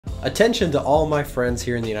Attention to all my friends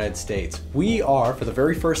here in the United States. We are, for the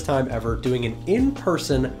very first time ever, doing an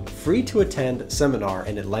in-person, free-to-attend seminar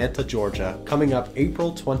in Atlanta, Georgia, coming up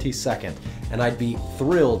April 22nd. And I'd be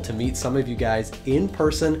thrilled to meet some of you guys in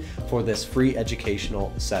person for this free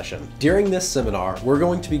educational session. During this seminar, we're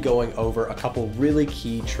going to be going over a couple really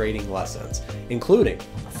key trading lessons, including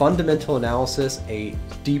fundamental analysis, a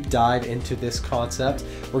deep dive into this concept.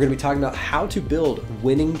 We're going to be talking about how to build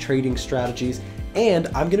winning trading strategies, and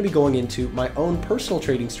I'm going to be going into my own personal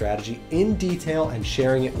trading strategy in detail and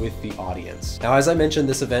sharing it with the audience. Now, as I mentioned,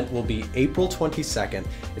 this event will be April 22nd.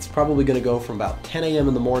 It's probably going to go from about 10 a.m.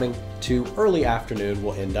 in the morning to early afternoon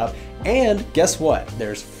we'll end up. And guess what?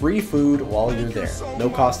 There's free food while you're there. No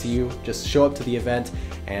cost to you. Just show up to the event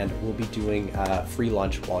and we'll be doing free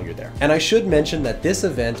lunch while you're there. And I should mention that this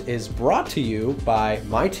event is brought to you by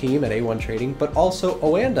my team at A1 Trading, but also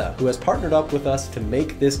Oanda, who has partnered up with us to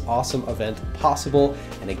make this awesome event possible.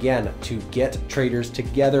 And again, to get traders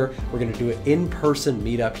together, we're going to do an in-person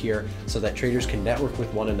meetup here so that traders can network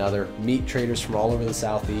with one another, meet traders from all over the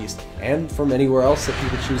Southeast and from anywhere else that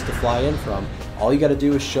people choose to fly in from. All you got to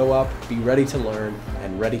do is show up, be ready to learn,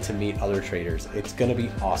 and ready to meet other traders. It's going to be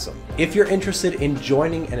awesome. If you're interested in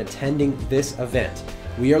joining and attending this event,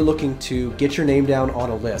 we are looking to get your name down on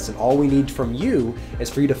a list, and all we need from you is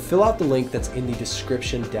for you to fill out the link that's in the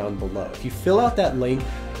description down below. If you fill out that link,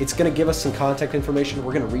 it's going to give us some contact information.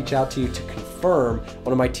 We're going to reach out to you to confirm.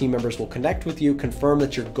 One of my team members will connect with you, confirm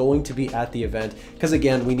that you're going to be at the event, because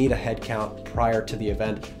again, we need a head count prior to the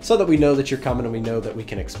event so that we know that you're coming and we know that we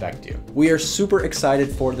can expect you. We are super excited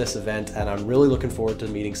for this event, and I'm really looking forward to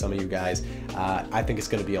meeting some of you guys. I think it's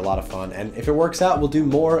going to be a lot of fun, and if it works out, we'll do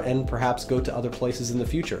more and perhaps go to other places in the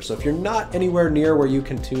future. So if you're not anywhere near where you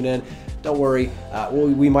can tune in, don't worry,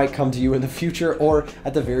 we might come to you in the future, or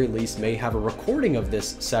at the very least may have a recording of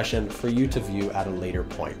this session for you to view at a later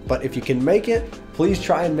point. But if you can make it, please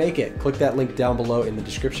try and make it. Click that link down below in the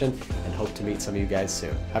description and hope to meet some of you guys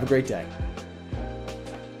soon. Have a great day.